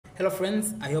Hello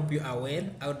friends, I hope you are well.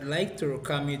 I would like to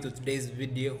welcome you to today's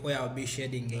video where I'll be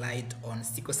shedding light on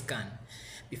SickleSCAN.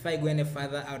 Before I go any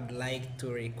further, I would like to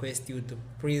request you to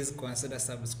please consider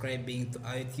subscribing to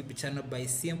our YouTube channel by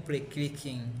simply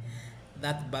clicking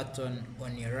that button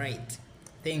on your right.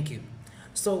 Thank you.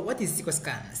 So what is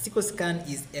SickleSCAN? SickleSCAN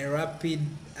is a rapid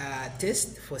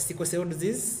test for sickle cell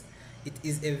disease. It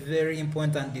is a very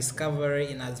important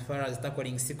discovery in as far as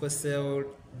tackling sickle cell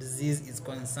disease is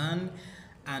concerned.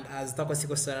 And as Tackle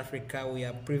Sickle South Africa, we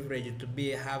are privileged to be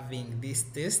having this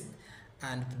test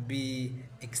and to be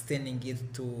extending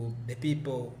it to the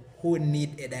people who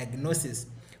need a diagnosis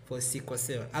for sickle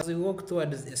cell. As we work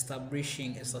towards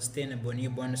establishing a sustainable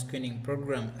newborn screening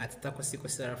program at Tackle Sickle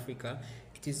South Africa,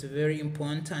 it is very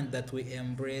important that we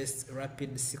embrace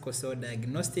rapid sickle cell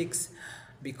diagnostics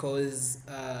because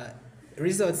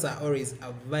results are always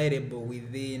available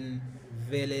within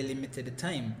very limited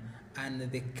time,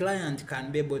 and the client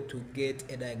can be able to get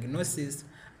a diagnosis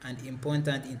and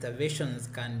important interventions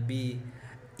can be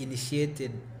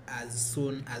initiated as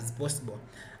soon as possible,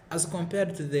 as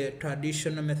compared to the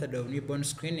traditional method of newborn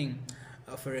screening,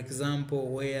 for example,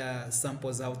 where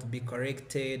samples have to be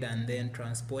collected and then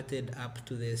transported up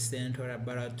to the central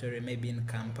laboratory, maybe in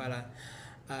Kampala.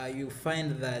 You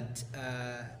find that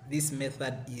this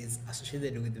method is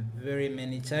associated with very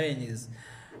many challenges.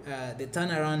 The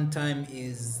turnaround time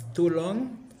is too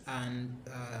long, and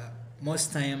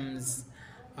most times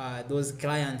those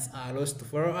clients are lost to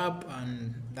follow up,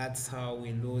 and that's how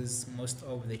we lose most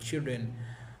of the children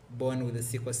born with the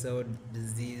sickle cell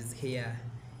disease here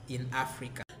in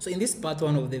Africa. So in this part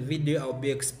one of the video, I'll be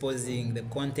exposing the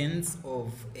contents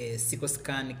of a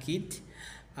SickleSCAN kit,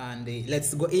 and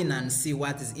let's go in and see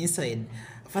what is inside.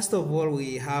 First of all,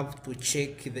 we have to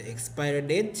check the expiry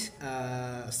date.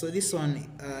 So this one,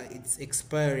 it's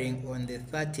expiring on the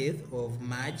 30th of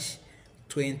March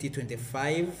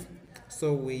 2025.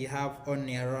 So we have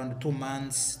only around 2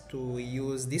 months to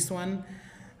use this one.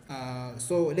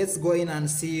 So let's go in and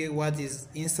see what is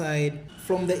inside.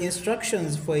 From the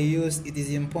instructions for use, it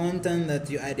is important that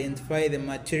you identify the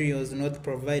materials not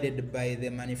provided by the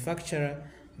manufacturer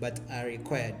but are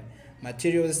required.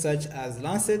 Materials such as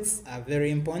lancets are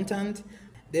very important.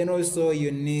 Then also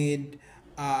you need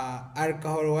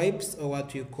alcohol wipes, or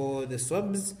what you call the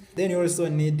swabs. Then you also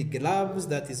need gloves,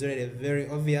 that is really very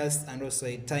obvious, and also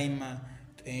a timer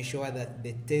to ensure that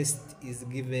the test is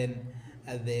given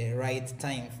at the right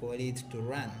time for it to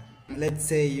run. Let's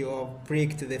say you have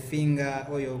pricked the finger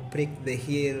or you pricked the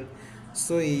heel,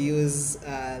 so you use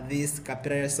this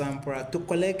capillary sampler to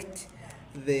collect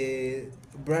the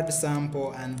blood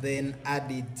sample and then add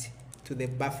it to the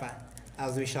buffer,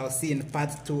 as we shall see in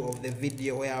part 2 of the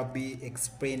video, where I'll be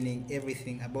explaining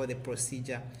everything about the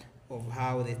procedure of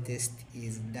how the test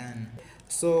is done.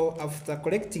 So after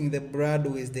collecting the blood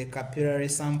with the capillary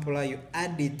sampler, you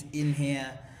add it in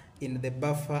here in the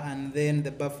buffer, and then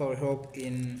the buffer will help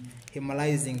in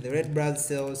hemolyzing the red blood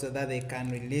cells so that they can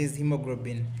release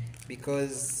hemoglobin,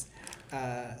 because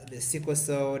the sickle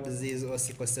cell disease or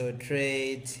sickle cell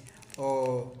trait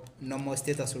or normal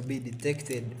status will be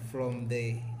detected from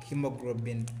the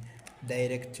hemoglobin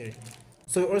directory.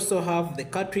 So we also have the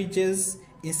cartridges.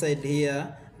 Inside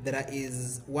here there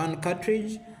is one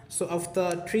cartridge. So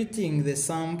after treating the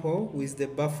sample with the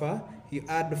buffer, you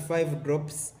add 5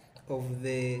 drops of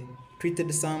the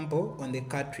treated sample on the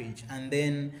cartridge, and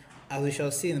then, as we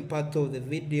shall see in part 2 of the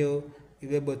video,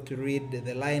 you'll be able to read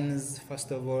the lines.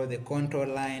 First of all, the control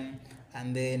line,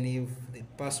 and then if the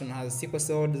person has sickle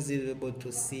cell disease, you'll be able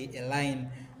to see a line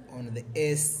on the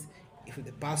S. If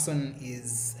the person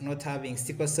is not having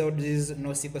sickle cell disease,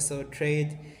 no sickle cell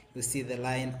trait, you see the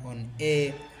line on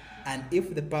A. And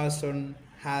if the person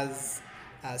has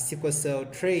a sickle cell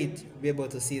trait, you'll be able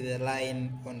to see the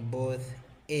line on both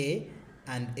A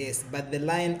and S. But the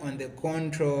line on the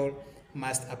control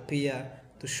must appear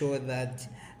to show that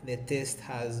the test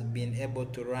has been able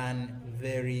to run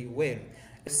very well.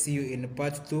 See you in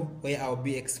part 2, where I'll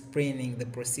be explaining the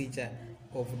procedure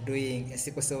of doing a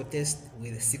sickle cell test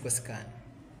with SickleSCAN.